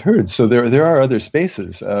and get heard. So there are other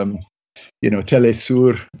spaces,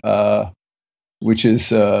 Telesur, which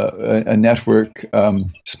is a network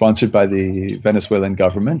sponsored by the Venezuelan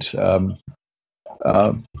government,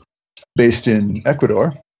 based in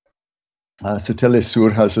Ecuador. So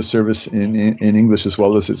Telesur has a service in English as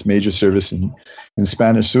well as its major service in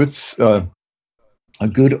Spanish. So it's a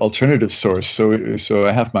good alternative source. So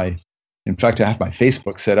I have my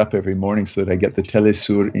Facebook set up every morning so that I get the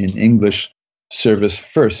Telesur in English service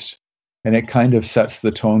first, and it kind of sets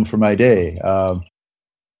the tone for my day.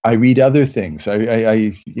 I read other things.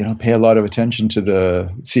 I pay a lot of attention to the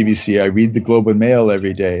CBC. I read the Globe and Mail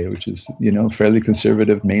every day, which is fairly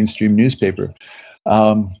conservative mainstream newspaper.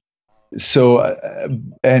 So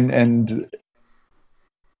and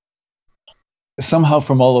somehow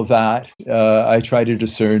from all of that, I try to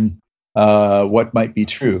discern what might be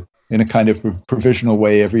true in a kind of provisional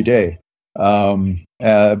way every day.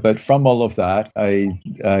 But from all of that, I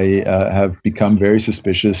have become very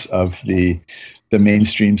suspicious of the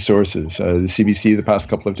mainstream sources. The CBC the past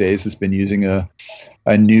couple of days has been using a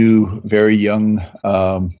new, very young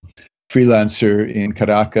freelancer in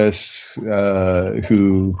Caracas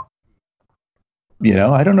who,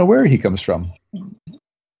 I don't know where he comes from,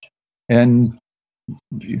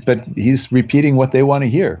 but he's repeating what they want to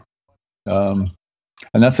hear, and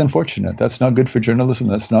that's unfortunate. That's not good for journalism.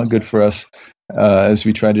 That's not good for us as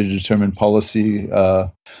we try to determine policy.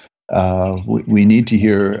 We need to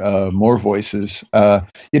hear more voices. I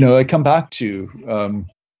come back to.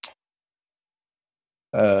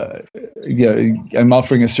 I'm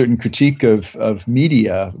offering a certain critique of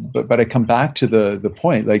media, but I come back to the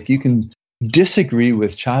point. Like, you can disagree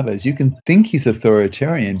with Chavez, you can think he's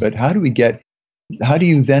authoritarian, but how do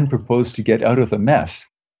you then propose to get out of the mess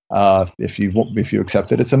if you accept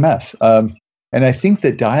that it's a mess? And I think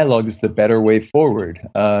that dialogue is the better way forward,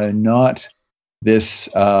 not this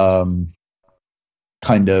kind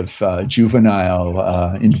of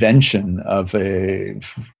juvenile invention of a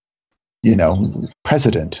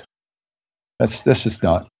president. That's just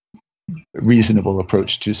not reasonable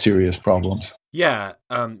approach to serious problems. Yeah,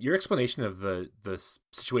 your explanation of the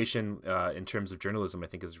situation in terms of journalism, I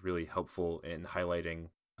think, is really helpful in highlighting,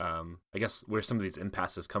 I guess, where some of these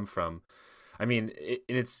impasses come from. I mean,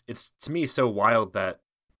 it's to me so wild that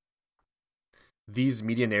these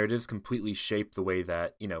media narratives completely shape the way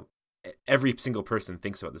that, you know, every single person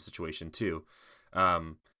thinks about the situation too,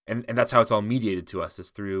 and that's how it's all mediated to us, is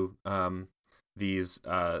through these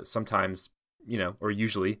sometimes, you know, or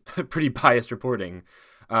usually pretty biased reporting.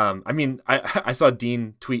 I mean, I saw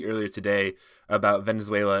Dean tweet earlier today about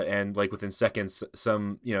Venezuela, and like within seconds,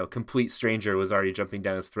 some, you know, complete stranger was already jumping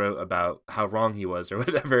down his throat about how wrong he was or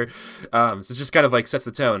whatever. So it's just kind of like sets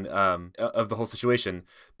the tone of the whole situation.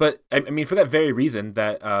 But I mean, for that very reason,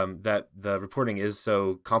 that that the reporting is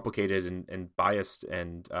so complicated and biased,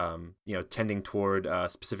 and you know, tending toward a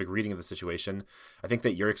specific reading of the situation, I think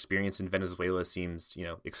that your experience in Venezuela seems, you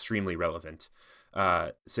know, extremely relevant.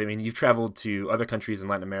 So, I mean, you've traveled to other countries in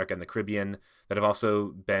Latin America and the Caribbean that have also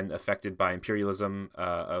been affected by imperialism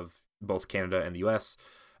of both Canada and the US.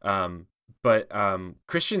 But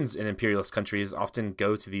Christians in imperialist countries often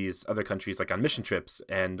go to these other countries like on mission trips,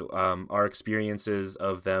 and our experiences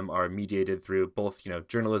of them are mediated through both, you know,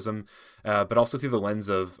 journalism, but also through the lens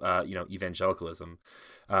of, you know, evangelicalism.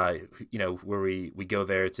 You know, where we go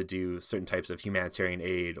there to do certain types of humanitarian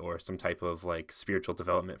aid or some type of like spiritual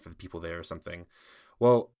development for the people there or something.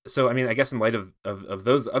 Well, so, I mean, I guess in light of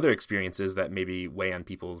those other experiences that maybe weigh on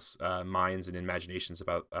people's minds and imaginations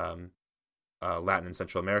about Latin and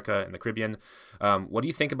Central America and the Caribbean, what do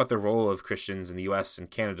you think about the role of Christians in the U.S. and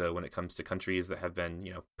Canada when it comes to countries that have been,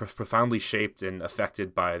 you know, profoundly shaped and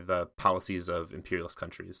affected by the policies of imperialist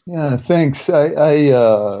countries? Yeah, thanks.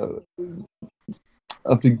 I'll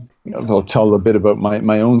tell a bit about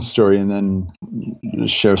my own story and then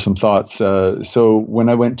share some thoughts. So when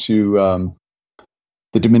I went to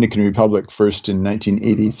the Dominican Republic first in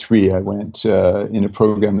 1983, I went in a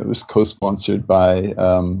program that was co-sponsored by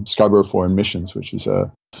Scarborough Foreign Missions, which was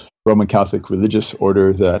a Roman Catholic religious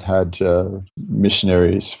order that had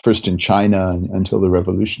missionaries first in China until the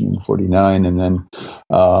revolution in 1949, and then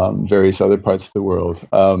various other parts of the world.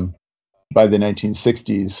 By the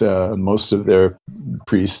 1960s, most of their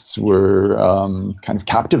priests were kind of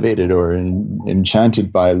captivated or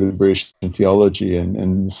enchanted by liberation theology,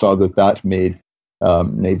 and saw that made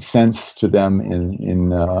sense to them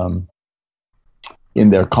in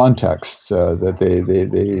their contexts, that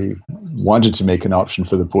they wanted to make an option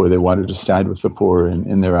for the poor. They wanted to stand with the poor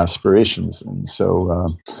in their aspirations, and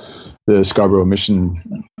so the Scarborough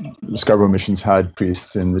Missions had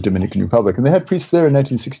priests in the Dominican Republic, and they had priests there in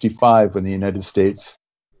 1965 when the United States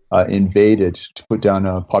invaded to put down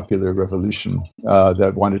a popular revolution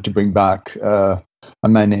that wanted to bring back a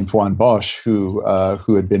man named Juan Bosch, who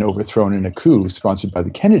had been overthrown in a coup sponsored by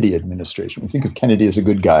the Kennedy administration. We think of Kennedy as a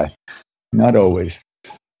good guy. Not always.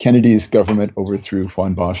 Kennedy's government overthrew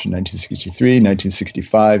Juan Bosch in 1963.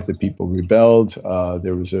 1965, the people rebelled.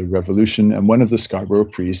 There was a revolution, and one of the Scarborough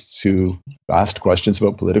priests who asked questions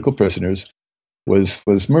about political prisoners was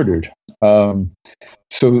murdered. So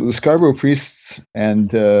the Scarborough priests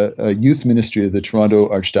and a youth ministry of the Toronto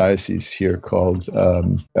Archdiocese here called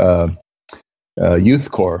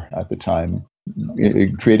Youth Corps at the time,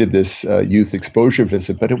 it created this youth exposure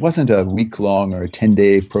visit, but it wasn't a week-long or a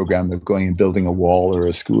 10-day program of going and building a wall or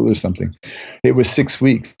a school or something. It was 6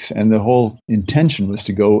 weeks, and the whole intention was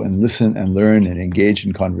to go and listen and learn and engage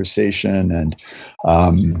in conversation.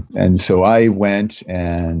 And so I went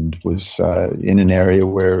and was in an area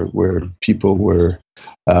where people were.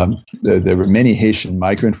 There were many Haitian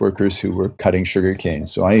migrant workers who were cutting sugar cane.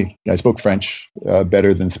 So I spoke French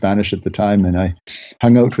better than Spanish at the time, and I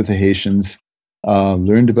hung out with the Haitians.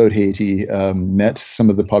 Learned about Haiti, met some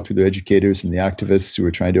of the popular educators and the activists who were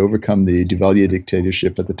trying to overcome the Duvalier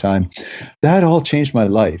dictatorship at the time. That all changed my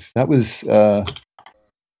life. That was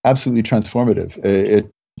absolutely transformative.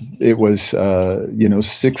 It was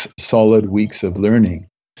 6 solid weeks of learning.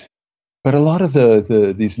 But a lot of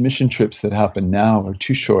these mission trips that happen now are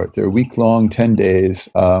too short. They're week-long, 10 days.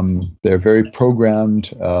 They're very programmed.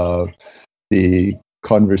 The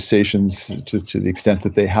conversations, to the extent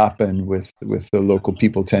that they happen with the local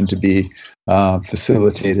people, tend to be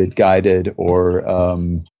facilitated, guided, or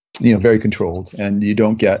very controlled, and you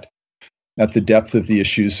don't get at the depth of the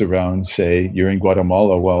issues around, say, you're in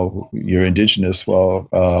Guatemala, well, you're indigenous, well,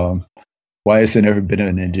 why has there never been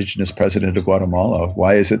an indigenous president of Guatemala?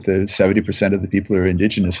 Why is it that 70% of the people are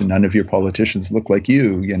indigenous and none of your politicians look like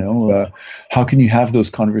you? How can you have those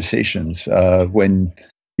conversations when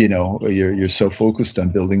you're so focused on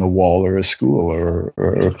building a wall or a school or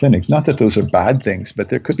a clinic? Not that those are bad things, but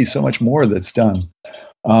there could be so much more that's done.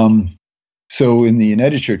 So in the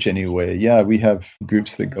United Church anyway, yeah, we have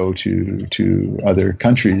groups that go to other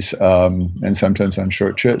countries, and sometimes on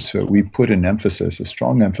short trips, but we put a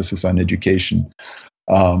strong emphasis on education.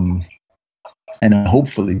 And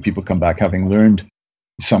hopefully people come back having learned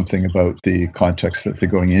something about the context that they're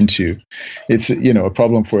going into. It's, a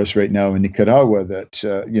problem for us right now in Nicaragua that,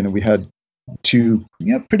 we had two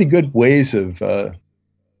pretty good ways of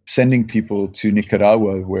sending people to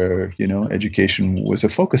Nicaragua where, education was a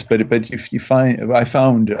focus. But if I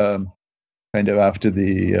found kind of after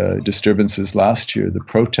the disturbances last year, the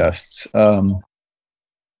protests,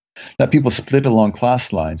 that people split along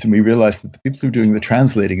class lines. And we realized that the people who were doing the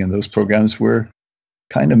translating in those programs were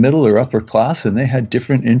kind of middle or upper class, and they had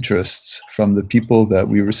different interests from the people that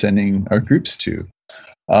we were sending our groups to.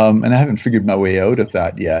 And I haven't figured my way out of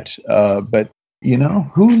that yet. But,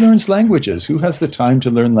 who learns languages? Who has the time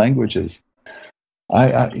to learn languages?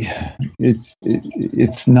 It's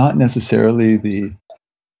not necessarily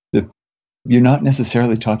you're not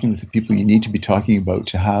necessarily talking with the people you need to be talking with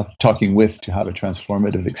to have a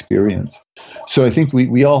transformative experience. So I think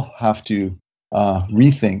we all have to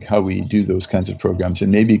rethink how we do those kinds of programs,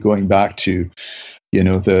 and maybe going back to,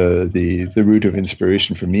 the root of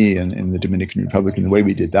inspiration for me in the Dominican Republic and the way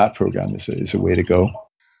we did that program is a way to go.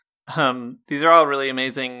 These are all really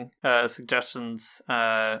amazing suggestions.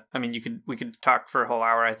 We could talk for a whole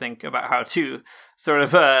hour, I think, about how to sort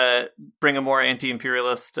of bring a more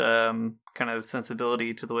anti-imperialist kind of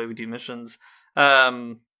sensibility to the way we do missions.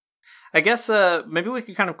 I guess maybe we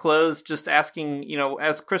could kind of close just asking,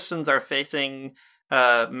 as Christians are facing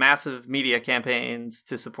massive media campaigns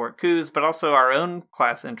to support coups, but also our own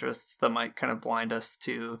class interests that might kind of blind us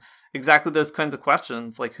to exactly those kinds of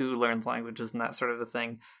questions, like who learns languages and that sort of a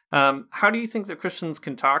thing. How do you think that Christians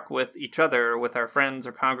can talk with each other, with our friends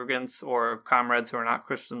or congregants or comrades who are not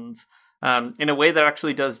Christians, in a way that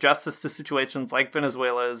actually does justice to situations like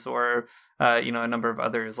Venezuela's or, a number of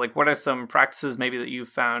others? Like, what are some practices maybe that you've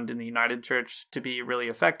found in the United Church to be really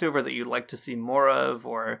effective or that you'd like to see more of?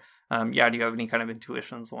 Or, do you have any kind of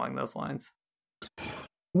intuitions along those lines?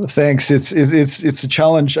 Well, thanks. It's a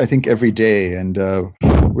challenge, I think, every day. And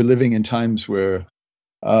we're living in times where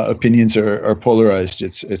opinions are polarized.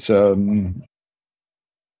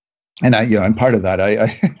 And I'm part of that.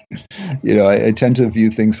 I tend to view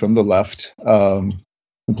things from the left,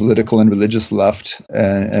 the political and religious left,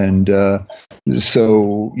 and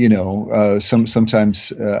so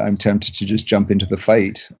sometimes I'm tempted to just jump into the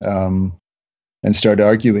fight and start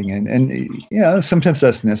arguing, and sometimes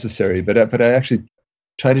that's necessary. But I actually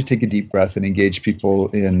try to take a deep breath and engage people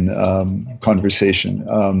in conversation.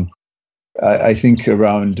 I think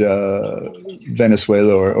around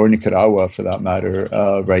Venezuela or Nicaragua, for that matter,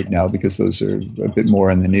 right now, because those are a bit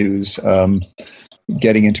more in the news,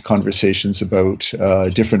 getting into conversations about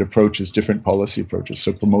different approaches, different policy approaches.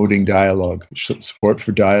 So promoting dialogue, support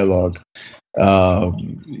for dialogue, for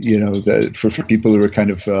people who are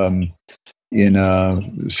kind of in a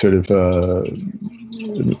sort of a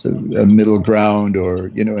middle ground, or,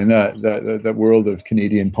 in that world of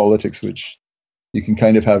Canadian politics, which you can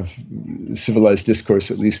kind of have civilized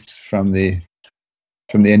discourse, at least from the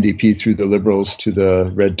NDP through the Liberals to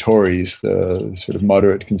the Red Tories, the sort of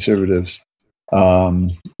moderate Conservatives.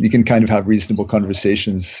 You can kind of have reasonable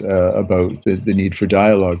conversations about the need for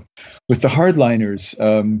dialogue. With the hardliners,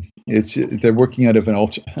 they're working out of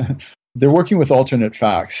they're working with alternate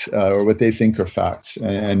facts, or what they think are facts,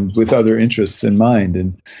 and with other interests in mind.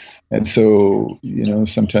 And so,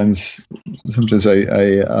 sometimes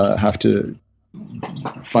I have to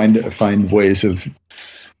find ways of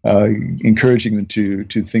encouraging them to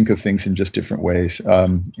think of things in just different ways.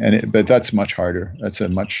 But that's much harder. That's a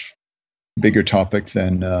much bigger topic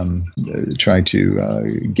than trying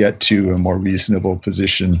to get to a more reasonable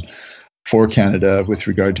position for Canada with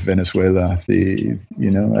regard to Venezuela.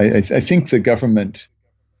 I think the government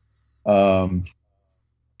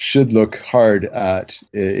should look hard at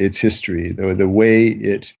its history, the way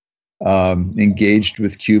it engaged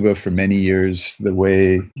with Cuba for many years, the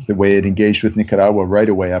way it engaged with Nicaragua right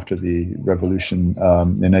away after the revolution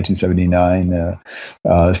in 1979,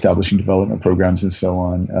 establishing development programs and so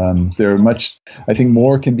on. I think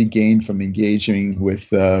more can be gained from engaging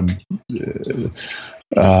with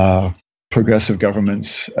progressive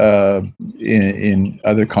governments in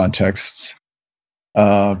other contexts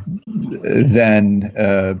than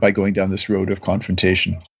by going down this road of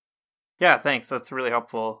confrontation. Yeah, thanks. That's really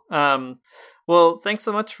helpful. Well, thanks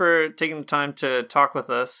so much for taking the time to talk with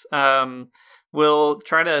us. we'll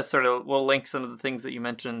try to we'll link some of the things that you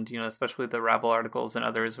mentioned, especially the Rabble articles and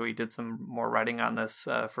others where you did some more writing on this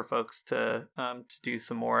for folks to do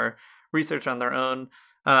some more research on their own.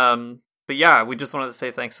 But yeah, we just wanted to say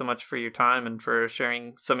thanks so much for your time and for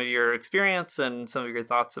sharing some of your experience and some of your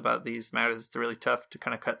thoughts about these matters. It's really tough to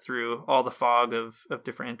kind of cut through all the fog of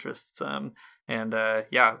different interests. Hope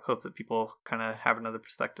that people kind of have another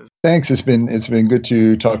perspective. Thanks. It's been good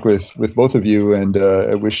to talk with both of you, and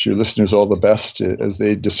I wish your listeners all the best as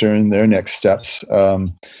they discern their next steps.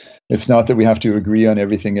 It's not that we have to agree on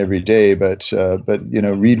everything every day, but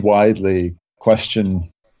read widely, question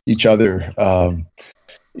each other.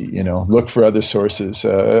 Look for other sources.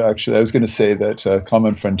 Actually, I was going to say that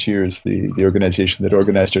Common Frontiers, the organization that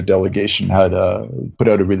organized our delegation, had put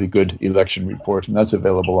out a really good election report, and that's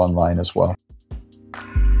available online as well.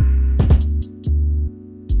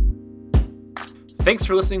 Thanks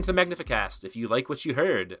for listening to the Magnificast. If you like what you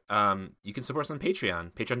heard, you can support us on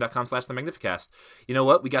Patreon, patreon.com/the Magnificast. You know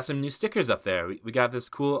what? We got some new stickers up there. We got this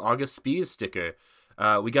cool August Spies sticker.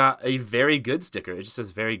 We got a very good sticker. It just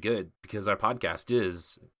says very good because our podcast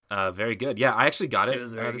is very good. Yeah, I actually got it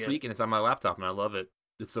this week, and it's on my laptop, and I love it.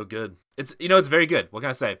 It's so good. It's very good. What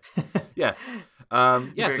can I say? Yeah. So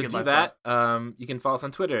do that. You can follow us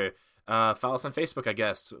on Twitter. Follow us on Facebook, I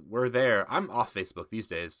guess. We're there. I'm off Facebook these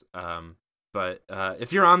days. But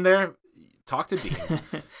if you're on there, talk to Dean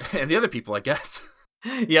and the other people, I guess.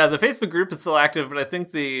 Yeah, the Facebook group is still active, but I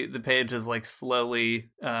think the page has slowly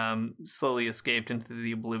escaped into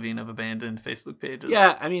the oblivion of abandoned Facebook pages.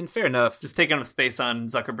 Yeah, I mean, fair enough. Just taking up space on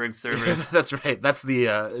Zuckerberg's servers. That's right. That's the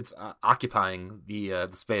it's occupying the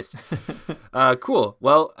space. Cool.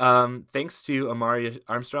 Well, thanks to Amari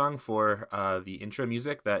Armstrong for the intro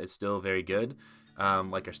music. That is still very good.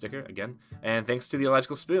 Like our sticker again, and thanks to the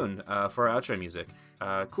Illogical Spoon for our outro music.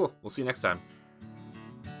 Cool. We'll see you next time.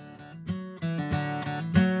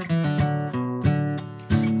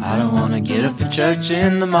 I don't wanna get up for church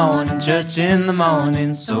in the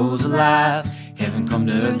morning, souls alive. Heaven come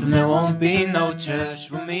to earth and there won't be no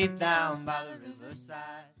church. We'll meet down by the riverside.